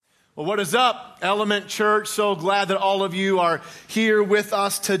Well, what is up, Element Church? So glad that all of you are here with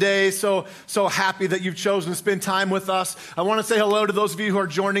us today. So happy that you've chosen to spend time with us. I want to say hello to those of you who are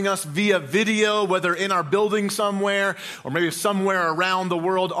joining us via video, whether in our building somewhere or maybe somewhere around the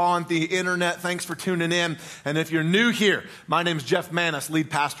world on the internet. Thanks for tuning in. And if you're new here, my name is Jeff Manis, lead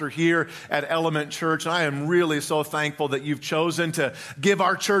pastor here at Element Church. And I am really so thankful that you've chosen to give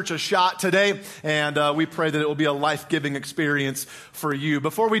our church a shot today. And we pray that it will be a life-giving experience for you.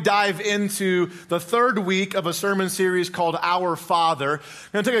 Before we dive into the third week of a sermon series called Our Father, I'm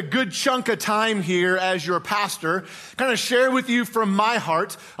going to take a good chunk of time here as your pastor, kind of share with you from my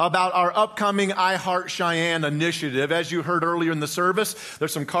heart about our upcoming I Heart Cheyenne initiative. As you heard earlier in the service,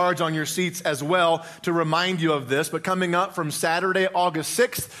 there's some cards on your seats as well to remind you of this. But coming up from Saturday, August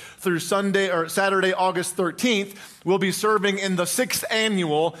 6th through Saturday, August 13th, we'll be serving in the 6th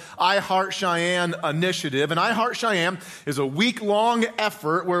annual I Heart Cheyenne initiative. And I Heart Cheyenne is a week-long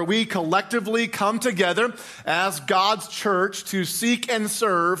effort where we collectively come together as God's church to seek and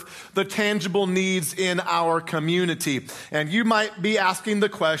serve the tangible needs in our community. And you might be asking the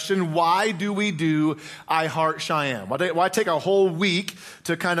question, why do we do I Heart Cheyenne? Why take a whole week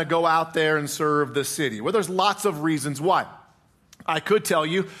to kind of go out there and serve the city? Well, there's lots of reasons why. I could tell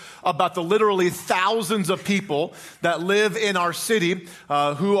you about the literally thousands of people that live in our city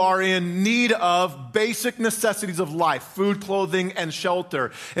who are in need of basic necessities of life, food, clothing, and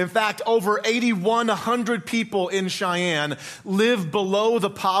shelter. In fact, over 8,100 people in Cheyenne live below the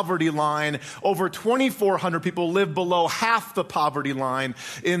poverty line. Over 2,400 people live below half the poverty line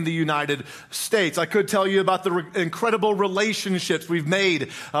in the United States. I could tell you about the incredible relationships we've made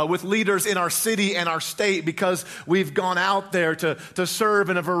with leaders in our city and our state because we've gone out there to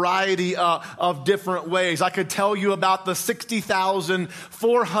serve in a variety of different ways. I could tell you about the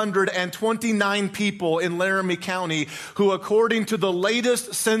 60,429 people in Laramie County who, according to the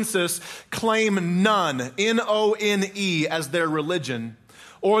latest census, claim none, N-O-N-E, as their religion,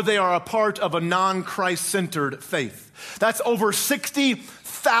 or they are a part of a non-Christ-centered faith. That's over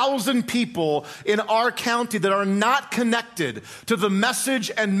 60,000 people in our county that are not connected to the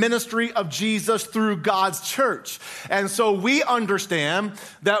message and ministry of Jesus through God's church. And so we understand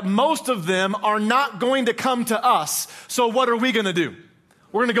that most of them are not going to come to us. So what are we going to do?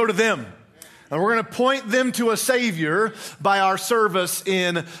 We're going to go to them. And we're going to point them to a Savior by our service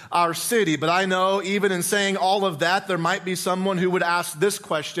in our city. But I know even in saying all of that, there might be someone who would ask this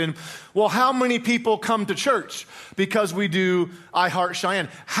question, well, how many people come to church because we do I Heart Cheyenne?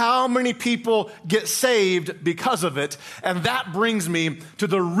 How many people get saved because of it? And that brings me to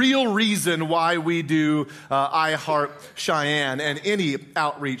the real reason why we do I Heart Cheyenne and any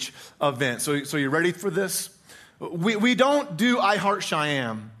outreach event. So you ready for this? We don't do I Heart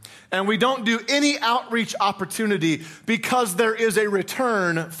Cheyenne. And we don't do any outreach opportunity because there is a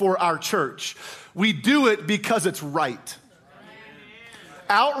return for our church. We do it because it's right.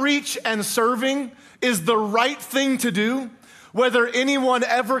 Outreach and serving is the right thing to do, whether anyone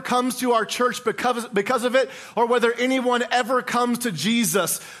ever comes to our church because of it, or whether anyone ever comes to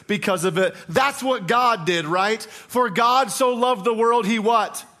Jesus because of it. That's what God did, right? For God so loved the world, He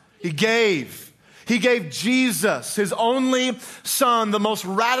what? He gave. He gave Jesus, His only Son, the most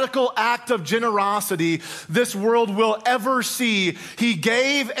radical act of generosity this world will ever see. He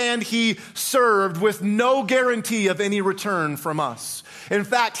gave and He served with no guarantee of any return from us. In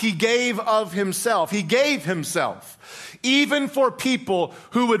fact, He gave of Himself. He gave Himself, even for people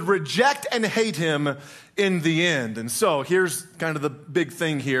who would reject and hate Him in the end. And so here's kind of the big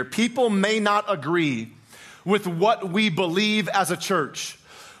thing here. People may not agree with what we believe as a church,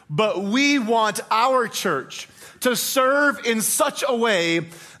 but we want our church to serve in such a way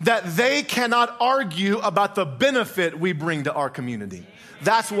that they cannot argue about the benefit we bring to our community.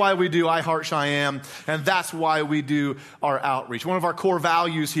 That's why we do I Heart Cheyenne, and that's why we do our outreach. One of our core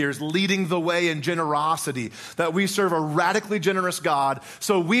values here is leading the way in generosity, that we serve a radically generous God,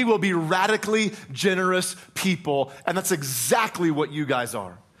 so we will be radically generous people, and that's exactly what you guys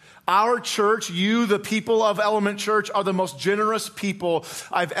are. Our church, you, the people of Element Church, are the most generous people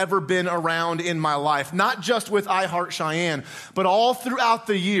I've ever been around in my life. Not just with I Heart Cheyenne, but all throughout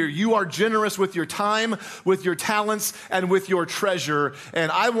the year. You are generous with your time, with your talents, and with your treasure.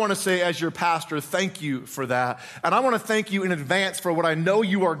 And I want to say, as your pastor, thank you for that. And I want to thank you in advance for what I know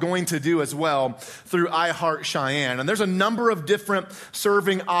you are going to do as well through I Heart Cheyenne. And there's a number of different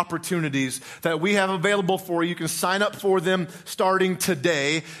serving opportunities that we have available for you. You can sign up for them starting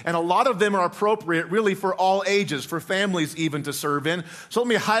today. And a lot of them are appropriate really for all ages, for families even to serve in. So let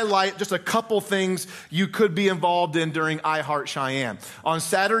me highlight just a couple things you could be involved in during I Heart Cheyenne. On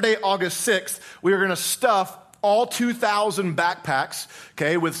Saturday, August 6th, we are going to stuff all 2,000 backpacks,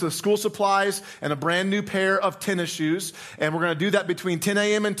 okay, with the school supplies and a brand new pair of tennis shoes. And we're going to do that between 10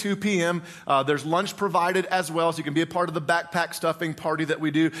 a.m. and 2 p.m. There's lunch provided as well, so you can be a part of the backpack stuffing party that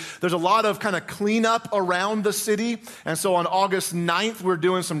we do. There's a lot of kind of cleanup around the city. And so on August 9th, we're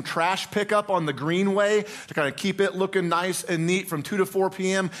doing some trash pickup on the Greenway to kind of keep it looking nice and neat from 2 to 4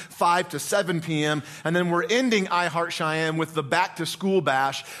 p.m., 5 to 7 p.m. And then we're ending iHeart Cheyenne with the Back to School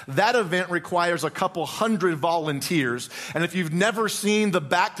Bash. That event requires a couple hundred volunteers. And if you've never seen the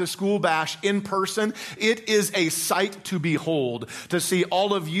Back to School Bash in person, it is a sight to behold to see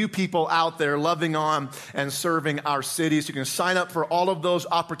all of you people out there loving on and serving our city. So you can sign up for all of those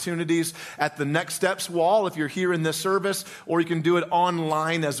opportunities at the Next Steps wall if you're here in this service, or you can do it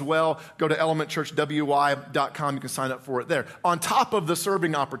online as well. Go to elementchurchwy.com. You can sign up for it there. On top of the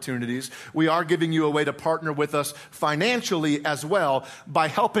serving opportunities, we are giving you a way to partner with us financially as well by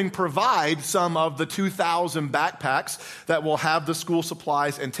helping provide some of the 2,000 backpacks that will have the school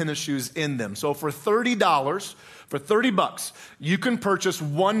supplies and tennis shoes in them. So for $30, for $30, you can purchase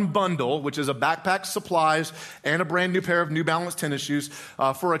one bundle, which is a backpack, supplies, and a brand new pair of New Balance tennis shoes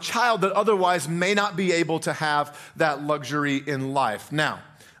for a child that otherwise may not be able to have that luxury in life. Now,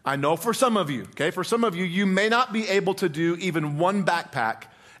 I know for some of you, you may not be able to do even one backpack,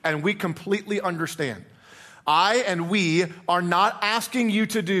 and we completely understand. We are not asking you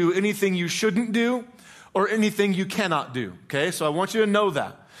to do anything you shouldn't do or anything you cannot do, okay? So I want you to know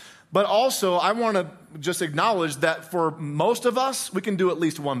that. But also, I want to just acknowledge that for most of us, we can do at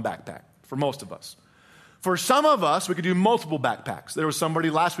least one backpack, for most of us. For some of us, we could do multiple backpacks. There was somebody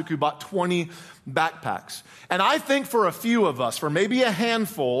last week who bought 20 backpacks. And I think for a few of us, for maybe a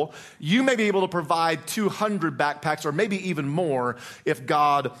handful, you may be able to provide 200 backpacks or maybe even more if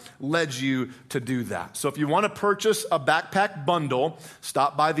God led you to do that. So if you want to purchase a backpack bundle,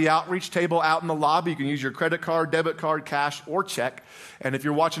 stop by the outreach table out in the lobby. You can use your credit card, debit card, cash, or check. And if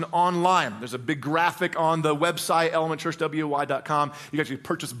you're watching online, there's a big graphic on the website, elementchurchwy.com. You can actually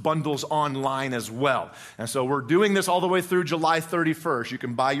purchase bundles online as well. And so we're doing this all the way through July 31st. You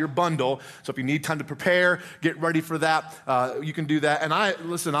can buy your bundle. So if you need time to prepare, get ready for that, you can do that. And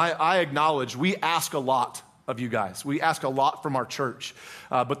I acknowledge we ask a lot of you guys. We ask a lot from our church.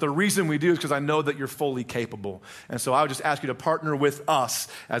 But the reason we do is because I know that you're fully capable. And so I would just ask you to partner with us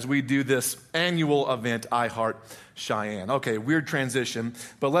as we do this annual event, iHeart Cheyenne. Okay, weird transition,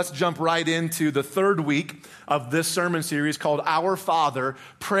 but let's jump right into the third week of this sermon series called Our Father,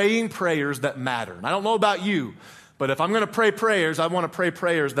 Praying Prayers That Matter. And I don't know about you, but if I'm going to pray prayers, I want to pray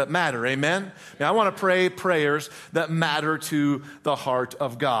prayers that matter, amen? I want to pray prayers that matter to the heart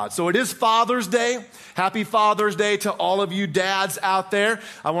of God. So it is Father's Day. Happy Father's Day to all of you dads out there.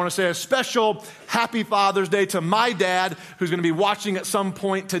 I want to say a special happy Father's Day to my dad, who's going to be watching at some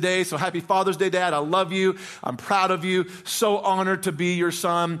point today. So happy Father's Day, Dad. I love you. I'm proud of you. So honored to be your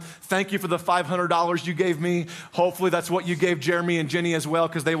son. Thank you for the $500 you gave me. Hopefully that's what you gave Jeremy and Jenny as well,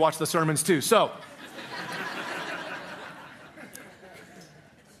 because they watch the sermons too. So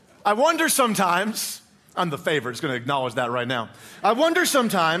I wonder sometimes, I'm the favorite, just going to acknowledge that right now. I wonder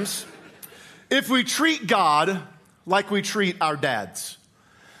sometimes if we treat God like we treat our dads.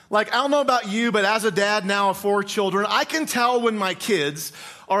 Like, I don't know about you, but as a dad now of 4 children, I can tell when my kids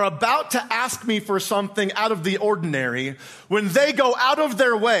are about to ask me for something out of the ordinary when they go out of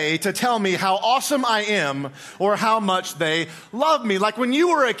their way to tell me how awesome I am or how much they love me. Like when you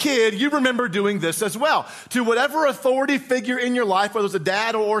were a kid, you remember doing this as well. To whatever authority figure in your life, whether it's a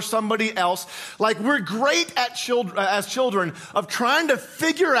dad or somebody else, like we're great at as children of trying to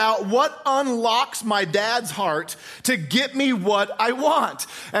figure out what unlocks my dad's heart to get me what I want.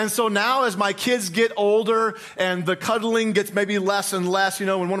 And so now as my kids get older and the cuddling gets maybe less and less,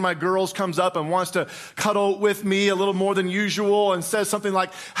 when one of my girls comes up and wants to cuddle with me a little more than usual and says something like,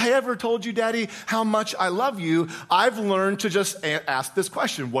 "I ever told you, Daddy, how much I love you?" I've learned to just ask this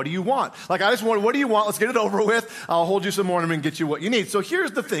question: what do you want? Like, I just want, what do you want? Let's get it over with. I'll hold you some more and get you what you need. So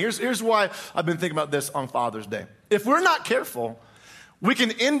here's the thing. Here's why I've been thinking about this on Father's Day. If we're not careful, we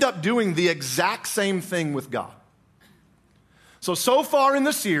can end up doing the exact same thing with God. So far in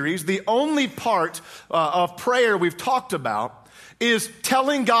the series, the only part of prayer we've talked about is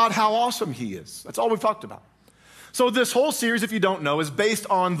telling God how awesome He is. That's all we've talked about. So this whole series, if you don't know, is based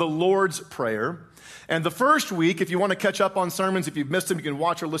on the Lord's Prayer. And the first week, if you want to catch up on sermons, if you've missed them, you can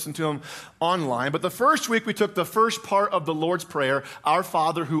watch or listen to them online. But the first week, we took the first part of the Lord's Prayer, Our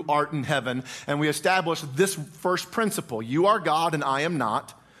Father who art in heaven, and we established this first principle: you are God and I am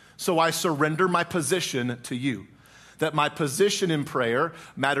not, so I surrender my position to you. that my position in prayer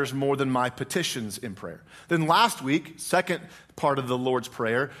matters more than my petitions in prayer. Then last week, second part of the Lord's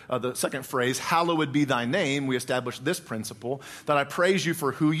Prayer, the second phrase, hallowed be thy name, we established this principle, that I praise you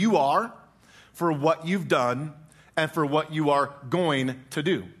for who you are, for what you've done, and for what you are going to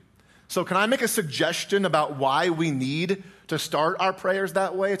do. So can I make a suggestion about why we need to start our prayers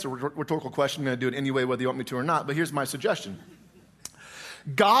that way? It's a rhetorical question. I'm going to do it anyway, whether you want me to or not, but here's my suggestion.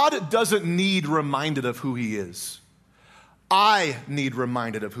 God doesn't need reminded of who he is. I need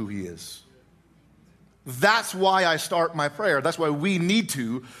reminded of who he is. That's why I start my prayer. That's why we need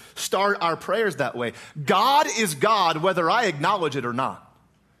to start our prayers that way. God is God whether I acknowledge it or not.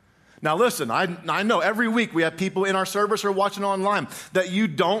 Now listen, I know every week we have people in our service or watching online that you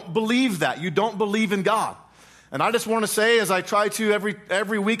don't believe that. You don't believe in God. And I just want to say, as I try to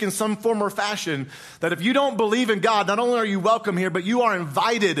every week in some form or fashion, that if you don't believe in God, not only are you welcome here, but you are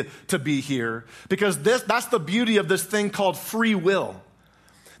invited to be here. Because that's the beauty of this thing called free will.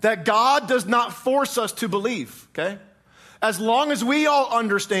 That God does not force us to believe, okay? As long as we all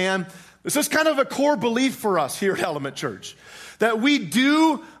understand, this is kind of a core belief for us here at Element Church. That we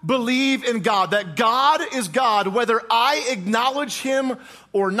do believe in God, that God is God, whether I acknowledge him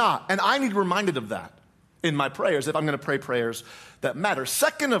or not. And I need reminded of that in my prayers if I'm going to pray prayers that matter.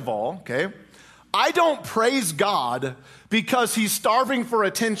 Second of all, okay, I don't praise God because he's starving for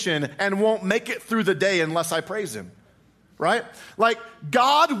attention and won't make it through the day unless I praise him, right? Like,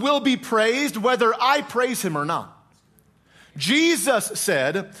 God will be praised whether I praise him or not. Jesus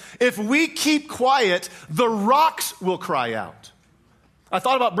said, if we keep quiet, the rocks will cry out. I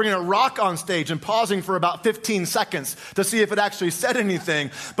thought about bringing a rock on stage and pausing for about 15 seconds to see if it actually said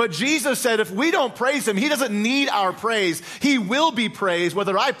anything. But Jesus said if we don't praise him, he doesn't need our praise. He will be praised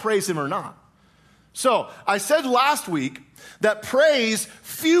whether I praise him or not. So I said last week that praise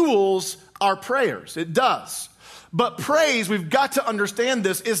fuels our prayers. It does. But praise, we've got to understand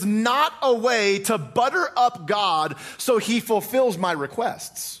this, is not a way to butter up God so he fulfills my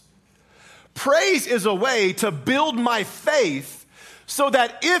requests. Praise is a way to build my faith so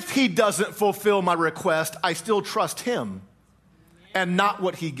that if he doesn't fulfill my request, I still trust him and not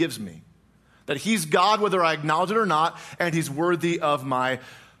what he gives me. That he's God whether I acknowledge it or not, and he's worthy of my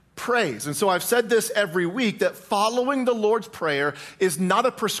praise. And so I've said this every week, that following the Lord's Prayer is not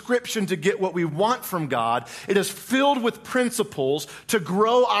a prescription to get what we want from God. It is filled with principles to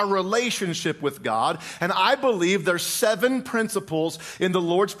grow our relationship with God. And I believe there's 7 principles in the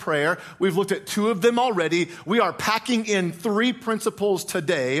Lord's Prayer. We've looked at 2 of them already. We are packing in 3 principles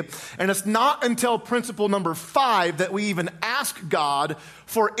today. And it's not until principle number 5 that we even ask God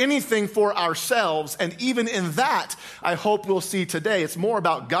for anything for ourselves. And even in that, I hope we'll see today, it's more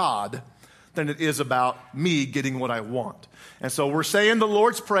about God than it is about me getting what I want. And so we're saying the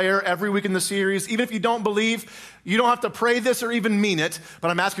Lord's Prayer every week in the series. Even if you don't believe, you don't have to pray this or even mean it,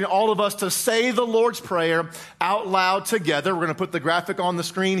 but I'm asking all of us to say the Lord's Prayer out loud together. We're going to put the graphic on the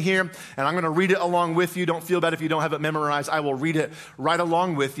screen here, and I'm going to read it along with you. Don't feel bad if you don't have it memorized. I will read it right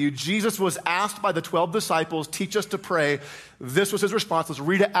along with you. Jesus was asked by the 12 disciples, teach us to pray. This was his response. Let's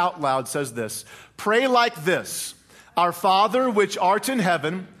read it out loud. It says this: pray like this: Our Father, which art in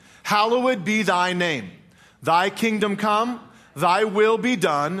heaven, hallowed be thy name. Thy kingdom come, thy will be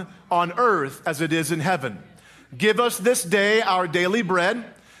done on earth as it is in heaven. Give us this day our daily bread,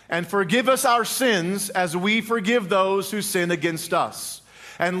 and forgive us our sins as we forgive those who sin against us.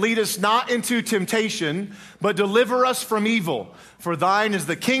 And lead us not into temptation, but deliver us from evil. For thine is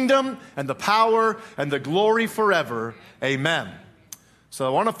the kingdom and the power and the glory forever. Amen. So I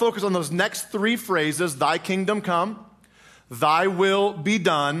want to focus on those next 3 phrases: thy kingdom come, thy will be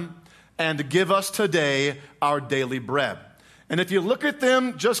done, and give us today our daily bread. And if you look at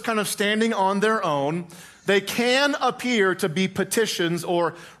them just kind of standing on their own, they can appear to be petitions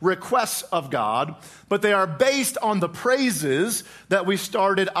or requests of God, but they are based on the praises that we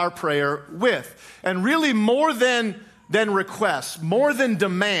started our prayer with. And really more than requests, more than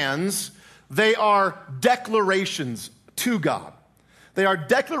demands, they are declarations to God. They are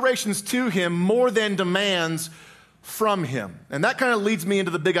declarations to him more than demands from him. And that kind of leads me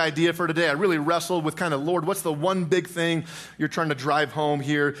into the big idea for today. I really wrestled with kind of, Lord, what's the one big thing you're trying to drive home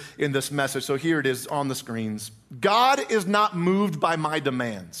here in this message? So here it is on the screens. God is not moved by my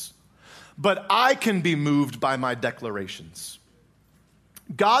demands, but I can be moved by my declarations.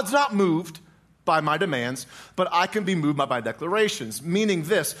 God's not moved by my demands, but I can be moved by my declarations. Meaning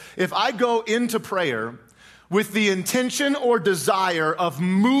this: if I go into prayer with the intention or desire of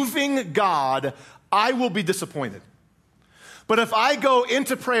moving God, I will be disappointed. But if I go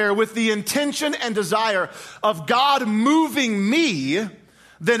into prayer with the intention and desire of God moving me,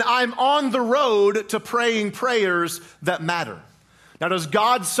 then I'm on the road to praying prayers that matter. Now, does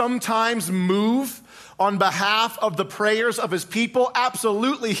God sometimes move on behalf of the prayers of his people?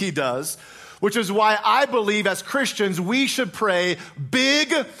 Absolutely he does, which is why I believe as Christians we should pray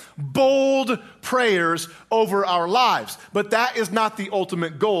big, bold prayers over our lives. But that is not the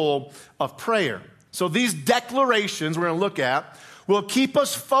ultimate goal of prayer. So these declarations we're going to look at will keep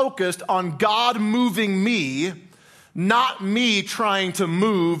us focused on God moving me, not me trying to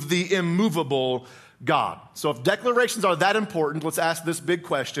move the immovable God. So if declarations are that important, let's ask this big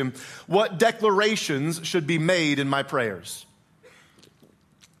question. What declarations should be made in my prayers?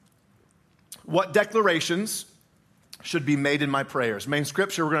 What declarations should be made in my prayers? Main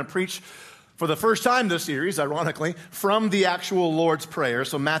scripture, we're going to preach for the first time this series, ironically, from the actual Lord's Prayer.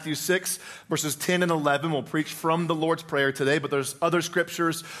 So Matthew 6, verses 10 and 11, we'll preach from the Lord's Prayer today, but there's other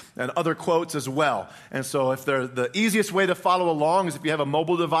scriptures and other quotes as well. And so if the easiest way to follow along is if you have a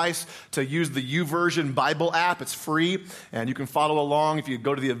mobile device to use the YouVersion Bible app. It's free, and you can follow along if you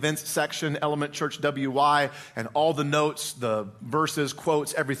go to the events section, Element Church WY, and all the notes, the verses,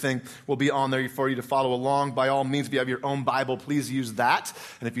 quotes, everything will be on there for you to follow along. By all means, if you have your own Bible, please use that.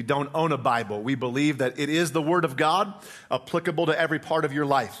 And if you don't own a Bible, we believe that it is the Word of God, applicable to every part of your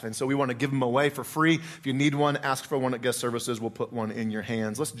life. And so we want to give them away for free. If you need one, ask for one at guest services. We'll put one in your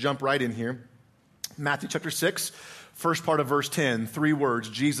hands. Let's jump right in here. Matthew chapter 6, first part of verse 10, 3 words.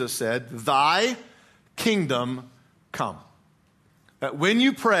 Jesus said, "Thy kingdom come." That when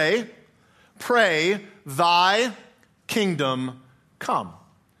you pray, thy kingdom come.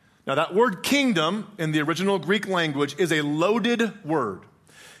 Now that word kingdom in the original Greek language is a loaded word.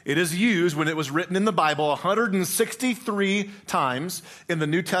 It is used when it was written in the Bible 163 times in the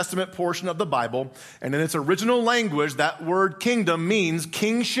New Testament portion of the Bible. And in its original language, that word kingdom means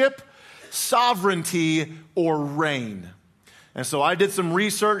kingship, sovereignty, or reign. And so I did some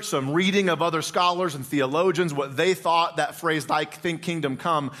research, some reading of other scholars and theologians, what they thought that phrase, "thy kingdom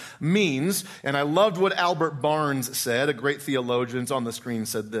come," means. And I loved what Albert Barnes said, a great theologian. It's on the screen,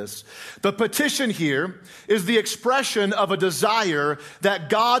 said this: "The petition here is the expression of a desire that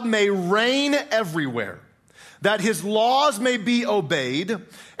God may reign everywhere, that his laws may be obeyed,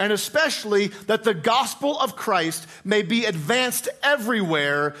 and especially that the gospel of Christ may be advanced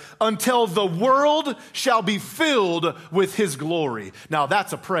everywhere until the world shall be filled with his glory." Now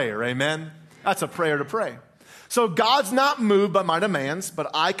that's a prayer, amen? That's a prayer to pray. So God's not moved by my demands, but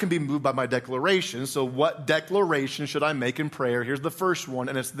I can be moved by my declaration. So what declaration should I make in prayer? Here's the first one,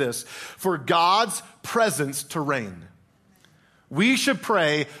 and it's this: for God's presence to reign. We should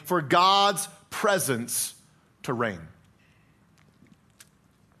pray for God's presence to reign.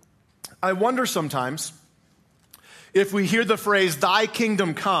 I wonder sometimes if we hear the phrase, "thy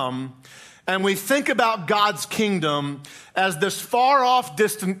kingdom come," and we think about God's kingdom as this far off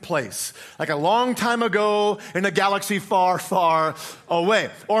distant place, like a long time ago in a galaxy far, far away.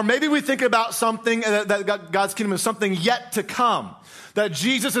 Or maybe we think about something that God's kingdom is something yet to come, that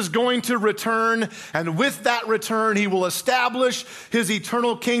Jesus is going to return, and with that return, he will establish his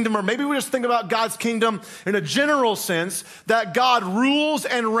eternal kingdom. Or maybe we just think about God's kingdom in a general sense, that God rules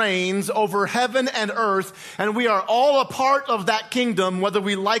and reigns over heaven and earth, and we are all a part of that kingdom, whether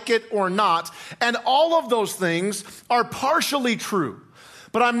we like it or not. And all of those things are partially true,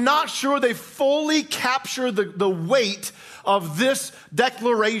 but I'm not sure they fully capture the weight of this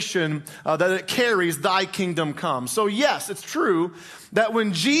declaration that it carries, "thy kingdom come." So yes, it's true that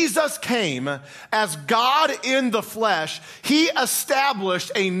when Jesus came as God in the flesh, he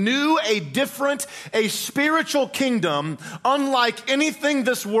established a new, a different, a spiritual kingdom unlike anything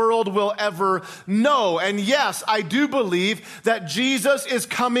this world will ever know. And yes, I do believe that Jesus is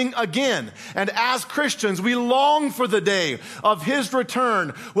coming again. And as Christians, we long for the day of his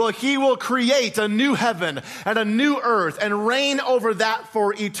return. Well, he will create a new heaven and a new earth and reign over that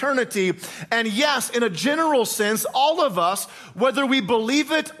for eternity. And yes, in a general sense, all of us, whether we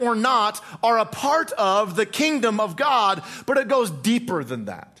believe it or not, are a part of the kingdom of God, but it goes deeper than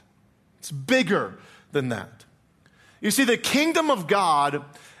that. It's bigger than that. You see, the kingdom of God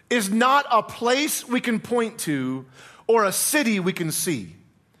is not a place we can point to or a city we can see.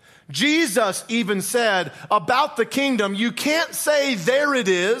 Jesus even said about the kingdom, you can't say there it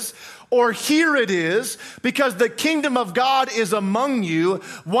is or here it is, because the kingdom of God is among you.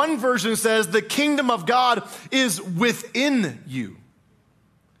 One version says the kingdom of God is within you.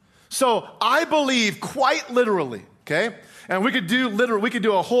 So I believe quite literally, okay? And we could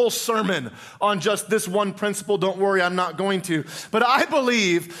do a whole sermon on just this one principle. Don't worry, I'm not going to. But I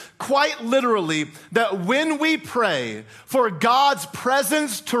believe quite literally that when we pray for God's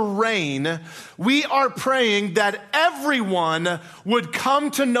presence to reign, we are praying that everyone would come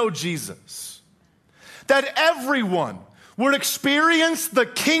to know Jesus. That everyone would experience the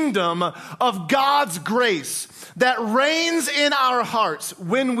kingdom of God's grace that reigns in our hearts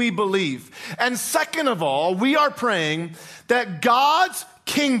when we believe. And second of all, we are praying that God's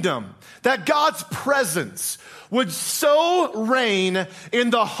kingdom, that God's presence would so reign in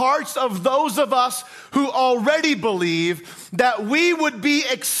the hearts of those of us who already believe, that we would be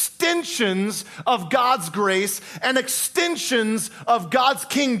extensions of God's grace and extensions of God's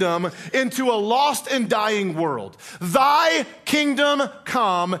kingdom into a lost and dying world. Thy kingdom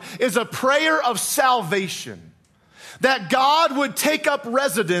come is a prayer of salvation. That God would take up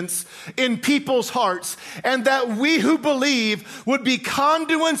residence in people's hearts, and that we who believe would be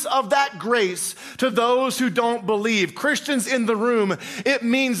conduits of that grace to those who don't believe. Christians in the room, it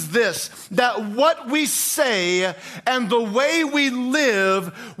means this, that what we say and the way we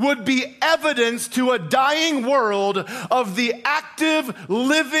live would be evidence to a dying world of the active,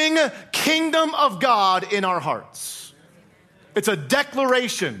 living kingdom of God in our hearts. It's a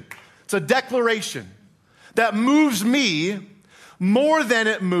declaration. It's a declaration that moves me more than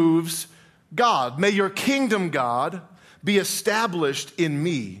it moves God. May your kingdom, God, be established in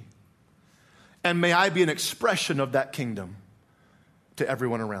me, and may I be an expression of that kingdom to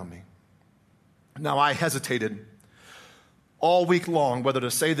everyone around me. Now, I hesitated all week long whether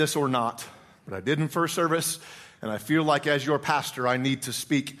to say this or not, but I did in first service, and I feel like as your pastor, I need to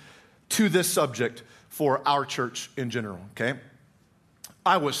speak to this subject for our church in general, okay?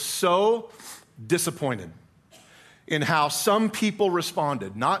 I was so disappointed in how some people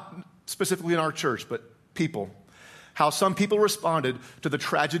responded, not specifically in our church, but people, how some people responded to the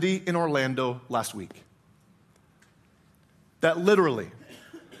tragedy in Orlando last week. That literally,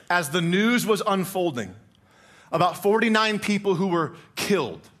 as the news was unfolding, about 49 people who were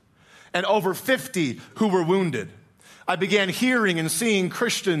killed and over 50 who were wounded, I began hearing and seeing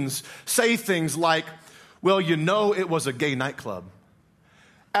Christians say things like, well, you know, it was a gay nightclub.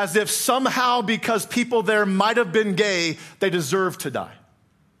 As if somehow because people there might have been gay, they deserve to die.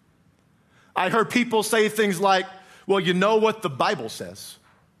 I heard people say things like, well, you know what the Bible says.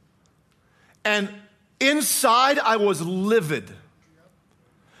 And inside I was livid.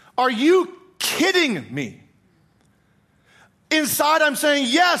 Are you kidding me? Inside I'm saying,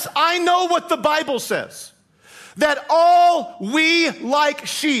 yes, I know what the Bible says. That all we like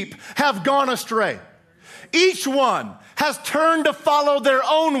sheep have gone astray. Each one has turned to follow their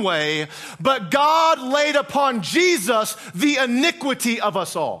own way, but God laid upon Jesus the iniquity of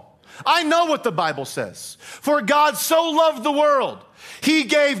us all. I know what the Bible says. For God so loved the world, he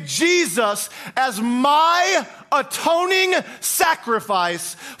gave Jesus as my atoning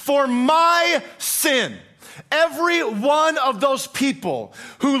sacrifice for my sin. Every one of those people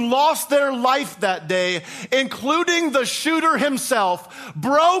who lost their life that day, including the shooter himself,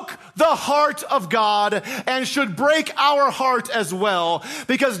 broke the heart of God and should break our heart as well,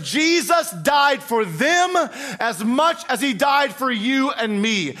 because Jesus died for them as much as he died for you and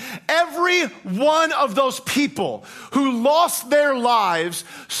me. Every one of those people who lost their lives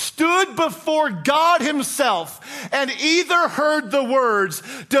stood before God himself and either heard the words,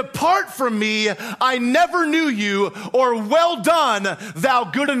 "Depart from me, I never knew you," or "Well done, thou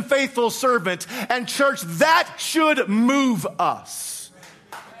good and faithful servant." And church, that should move us.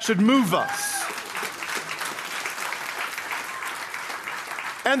 Should move us.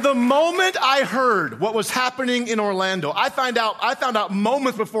 And the moment I heard what was happening in Orlando, I found out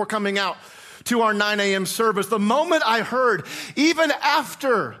moments before coming out to our 9 a.m. service. The moment I heard, even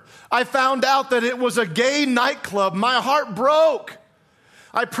after I found out that it was a gay nightclub, my heart broke.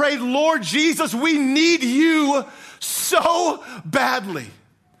 I prayed, Lord Jesus, we need you so badly.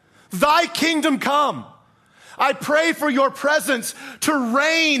 Thy kingdom come. I pray for your presence to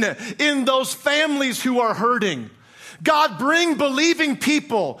reign in those families who are hurting. God, bring believing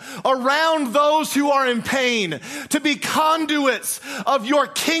people around those who are in pain to be conduits of your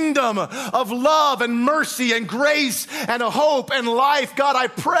kingdom of love and mercy and grace and hope and life. God, I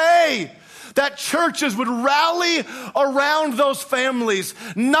pray that churches would rally around those families,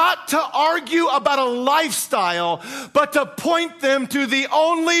 not to argue about a lifestyle, but to point them to the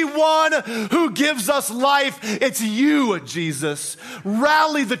only one who gives us life. It's you, Jesus.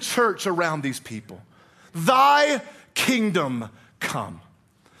 Rally the church around these people. Thy kingdom come.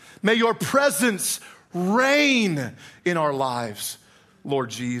 May your presence reign in our lives. Lord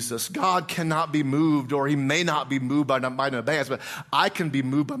Jesus. God cannot be moved, or he may not be moved by my demands, but I can be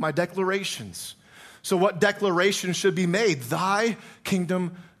moved by my declarations. So what declaration should be made? Thy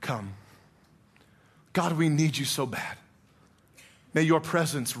kingdom come. God, we need you so bad. May your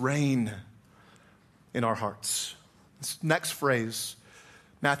presence reign in our hearts. This next phrase,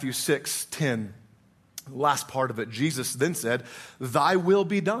 Matthew 6:10, the last part of it, Jesus then said, thy will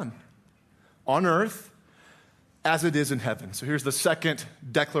be done on earth as it is in heaven. So here's the second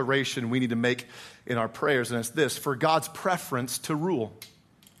declaration we need to make in our prayers, and it's this: for God's preference to rule,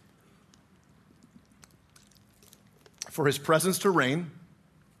 for his presence to reign,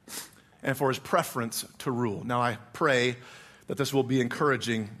 and for his preference to rule. Now I pray that this will be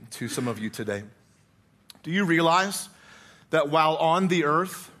encouraging to some of you today. Do you realize that while on the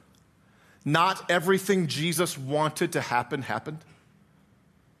earth, not everything Jesus wanted to happen happened?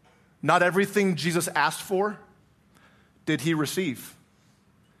 Not everything Jesus asked for did he receive.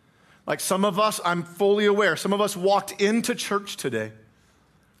 Like some of us, I'm fully aware, some of us walked into church today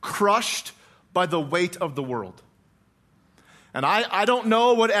crushed by the weight of the world. And I don't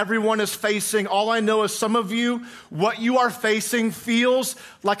know what everyone is facing. All I know is some of you, what you are facing feels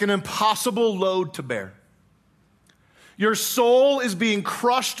like an impossible load to bear. Your soul is being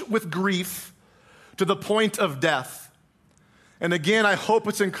crushed with grief to the point of death. And again, I hope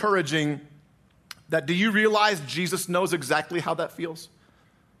it's encouraging that, do you realize Jesus knows exactly how that feels?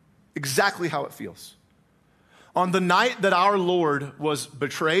 Exactly how it feels. On the night that our Lord was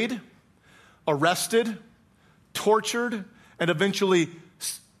betrayed, arrested, tortured, and eventually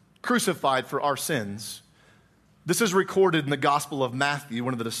crucified for our sins, this is recorded in the Gospel of Matthew,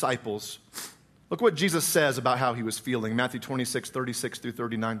 one of the disciples. Look what Jesus says about how he was feeling. Matthew 26:36 through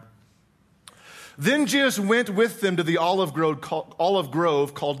 39. Then Jesus went with them to the olive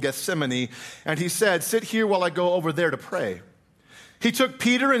grove called Gethsemane, and he said, sit here while I go over there to pray. He took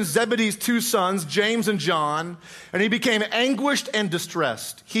Peter and Zebedee's two sons, James and John, and he became anguished and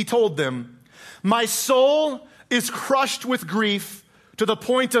distressed. He told them, my soul is crushed with grief to the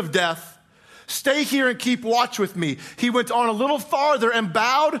point of death. Stay here and keep watch with me. He went on a little farther and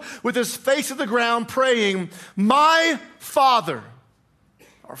bowed with his face to the ground, praying, my Father,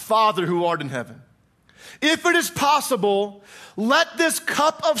 our Father who art in heaven, if it is possible, let this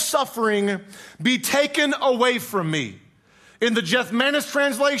cup of suffering be taken away from me. In the Jeff Manis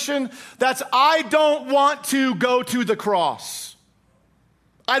translation, that's, I don't want to go to the cross.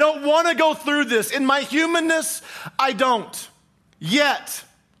 I don't want to go through this. In my humanness, I don't. Yet,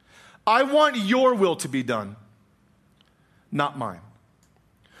 I want your will to be done, not mine.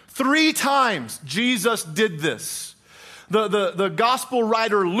 3 times Jesus did this. The gospel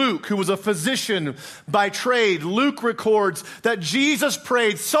writer Luke, who was a physician by trade, Luke records that Jesus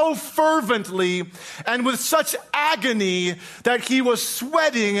prayed so fervently and with such agony that he was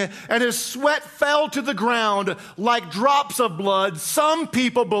sweating and his sweat fell to the ground like drops of blood. Some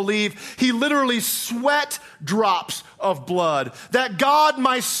people believe he literally sweat drops of blood. That God,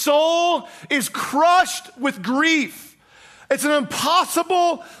 my soul is crushed with grief. It's an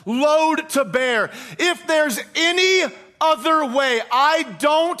impossible load to bear. If there's any other way, I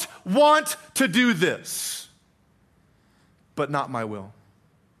don't want to do this, but not my will.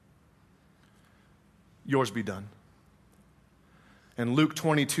 Yours be done. And Luke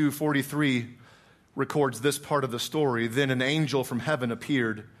 22:43 records this part of the story. Then an angel from heaven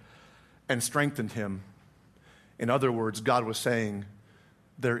appeared and strengthened him. In other words, God was saying,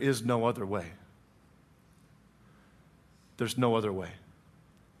 there is no other way. There's no other way.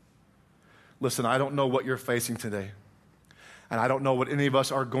 Listen, I don't know what you're facing today. And I don't know what any of us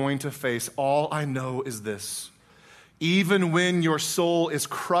are going to face. All I know is this: even when your soul is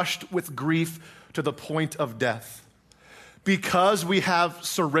crushed with grief to the point of death, because we have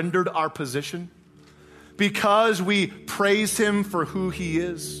surrendered our position, because we praise him for who he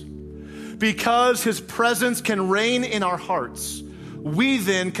is, because his presence can reign in our hearts, we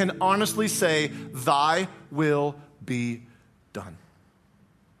then can honestly say, thy will be done.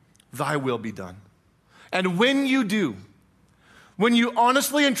 Thy will be done. And when you do, when you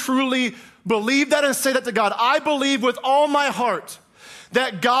honestly and truly believe that and say that to God, I believe with all my heart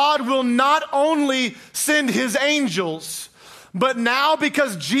that God will not only send his angels, but now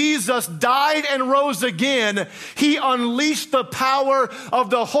because Jesus died and rose again, he unleashed the power of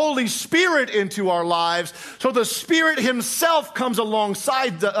the Holy Spirit into our lives. So the Spirit himself comes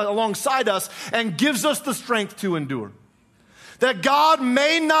alongside us and gives us the strength to endure. That God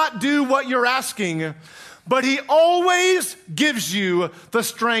may not do what you're asking, but he always gives you the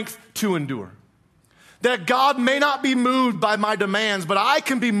strength to endure. That God may not be moved by my demands, but I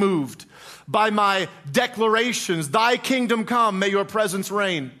can be moved by my declarations. Thy kingdom come, may your presence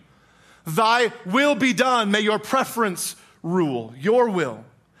reign. Thy will be done, may your preference rule, your will.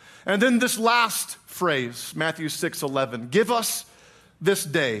 And then this last phrase, Matthew 6:11, give us this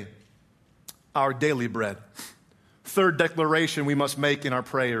day our daily bread. Third declaration we must make in our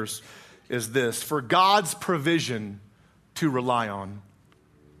prayers is this: for God's provision to rely on.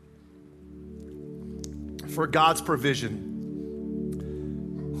 For God's provision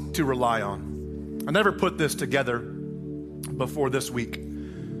to rely on. I never put this together before this week.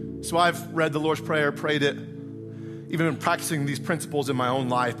 So I've read the Lord's Prayer, prayed it, even been practicing these principles in my own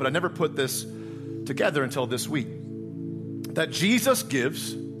life, but I never put this together until this week. That Jesus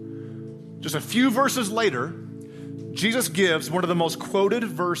gives, just a few verses later, Jesus gives one of the most quoted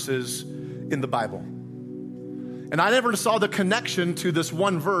verses in the Bible. And I never saw the connection to this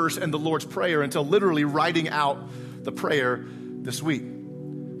one verse and the Lord's Prayer until literally writing out the prayer this week.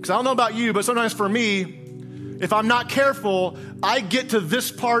 Because I don't know about you, but sometimes for me, if I'm not careful, I get to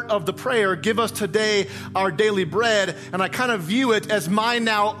this part of the prayer, give us today our daily bread, and I kind of view it as my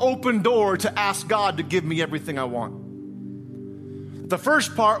now open door to ask God to give me everything I want. The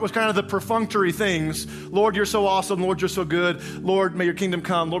first part was kind of the perfunctory things. Lord, you're so awesome. Lord, you're so good. Lord, may your kingdom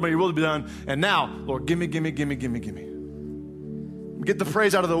come. Lord, may your will be done. And now, Lord, gimme. Get the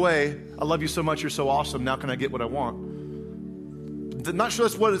phrase out of the way. I love you so much. You're so awesome. Now can I get what I want? I'm not sure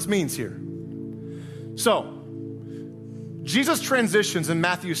that's what it means here. So, Jesus transitions in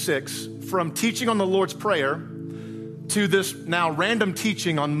Matthew 6 from teaching on the Lord's Prayer to this now random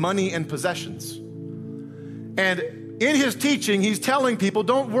teaching on money and possessions. And in his teaching, he's telling people,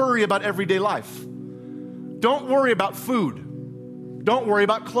 don't worry about everyday life. Don't worry about food. Don't worry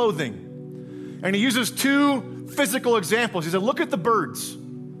about clothing. And he uses two physical examples. He said, look at the birds.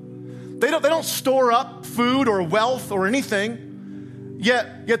 They don't store up food or wealth or anything,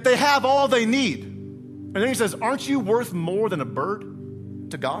 yet they have all they need. And then he says, aren't you worth more than a bird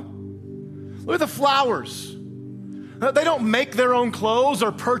to God? Look at the flowers. They don't make their own clothes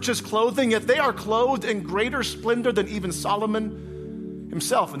or purchase clothing, yet they are clothed in greater splendor than even Solomon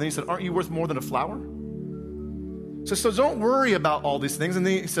himself. And then he said, aren't you worth more than a flower? So don't worry about all these things. And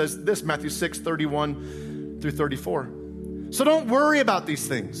then he says this, Matthew 6:31-34. So don't worry about these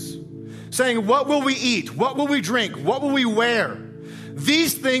things, saying, what will we eat? What will we drink? What will we wear?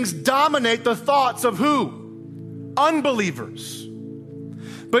 These things dominate the thoughts of who? Unbelievers.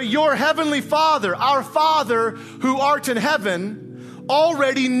 But your heavenly Father, our Father who art in heaven,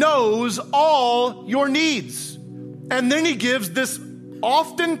 already knows all your needs. And then he gives this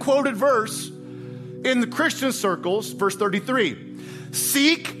often quoted verse in the Christian circles, verse 33.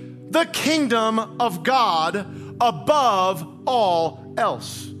 Seek the kingdom of God above all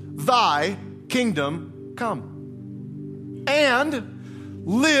else. Thy kingdom come. And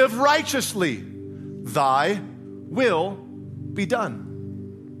live righteously. Thy will be done.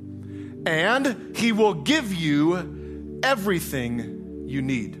 And he will give you everything you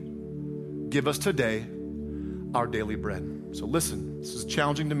need. Give us today our daily bread. So listen, this is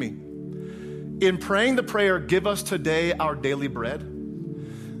challenging to me. In praying the prayer, give us today our daily bread,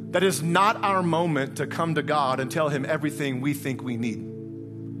 that is not our moment to come to God and tell him everything we think we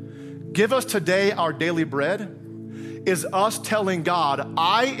need. Give us today our daily bread is us telling God,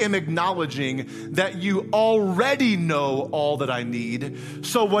 I am acknowledging that you already know all that I need,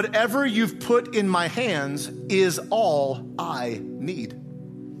 so whatever you've put in my hands is all I need.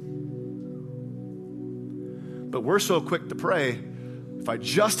 But we're so quick to pray, if I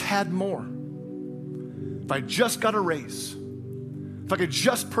just had more, if I just got a raise, if I could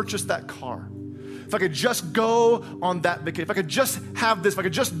just purchase that car, if I could just go on that vacation, if I could just have this, if I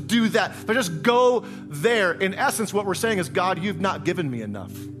could just do that, if I just go there. In essence, what we're saying is, God, you've not given me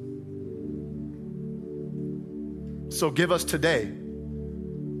enough. So give us today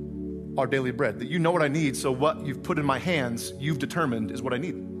our daily bread. That you know what I need, so what you've put in my hands, you've determined is what I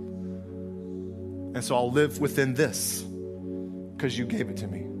need. And so I'll live within this because you gave it to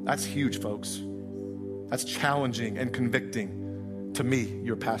me. That's huge, folks. That's challenging and convicting to me,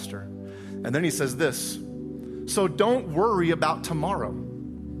 your pastor. And then he says this, so don't worry about tomorrow.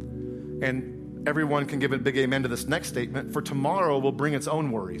 And everyone can give a big amen to this next statement, for tomorrow will bring its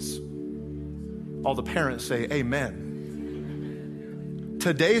own worries. All the parents say amen.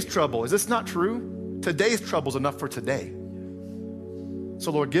 Today's trouble, is this not true? Today's trouble is enough for today.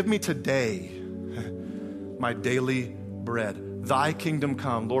 So Lord, give me today my daily bread. Thy kingdom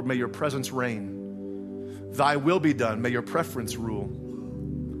come. Lord, may your presence reign. Thy will be done. May your preference rule.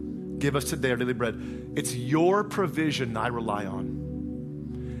 Give us today our daily bread. It's your provision I rely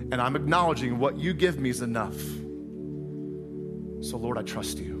on. And I'm acknowledging what you give me is enough. So Lord, I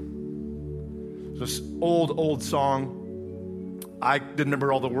trust you. This old song. I didn't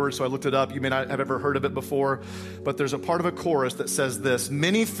remember all the words, so I looked it up. You may not have ever heard of it before, but there's a part of a chorus that says this: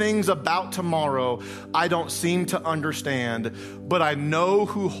 many things about tomorrow I don't seem to understand, but I know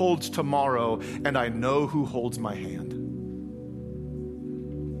who holds tomorrow, and I know who holds my hand.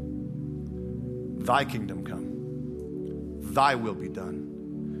 Thy kingdom come, thy will be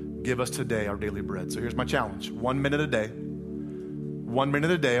done. Give us today our daily bread. So here's my challenge: 1 minute a day. 1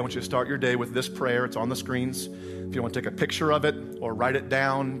 minute a day. I want you to start your day with this prayer. It's on the screens. If you want to take a picture of it or write it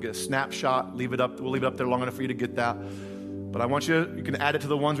down, get a snapshot, leave it up. We'll leave it up there long enough for you to get that. But I want you can add it to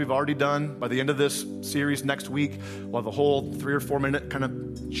the ones we've already done. By the end of this series next week, we'll have a whole 3 or 4 minute kind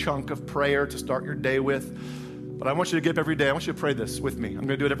of chunk of prayer to start your day with. But I want you to get up every day. I want you to pray this with me. I'm going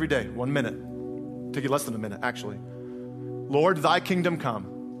to do it every day, 1 minute. Take you less than a minute, actually. Lord, thy kingdom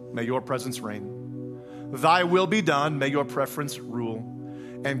come. May your presence reign. Thy will be done. May your preference rule.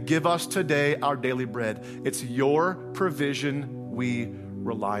 And give us today our daily bread. It's your provision we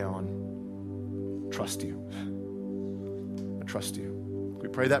rely on. Trust you. I trust you. We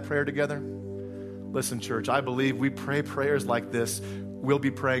pray that prayer together. Listen, church, I believe we pray prayers like this, we'll be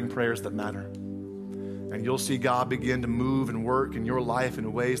praying prayers that matter. And you'll see God begin to move and work in your life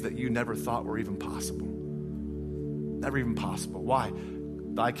in ways that you never thought were even possible. Never even possible. Why?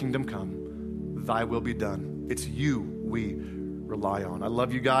 Thy kingdom come, thy will be done. It's you we rely on. I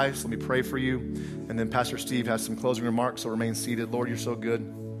love you guys. Let me pray for you. And then Pastor Steve has some closing remarks, so remain seated. Lord, you're so good.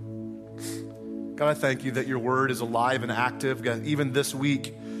 God, I thank you that your word is alive and active. God, even this week,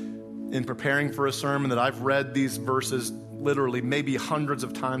 in preparing for a sermon, that I've read these verses literally maybe hundreds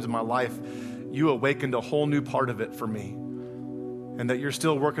of times in my life, you awakened a whole new part of it for me. And that you're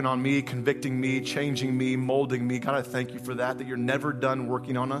still working on me, convicting me, changing me, molding me. God, I thank you for that you're never done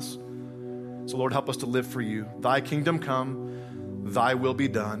working on us. So Lord, help us to live for you. Thy kingdom come, thy will be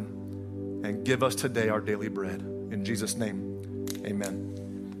done, and give us today our daily bread. In Jesus' name, amen.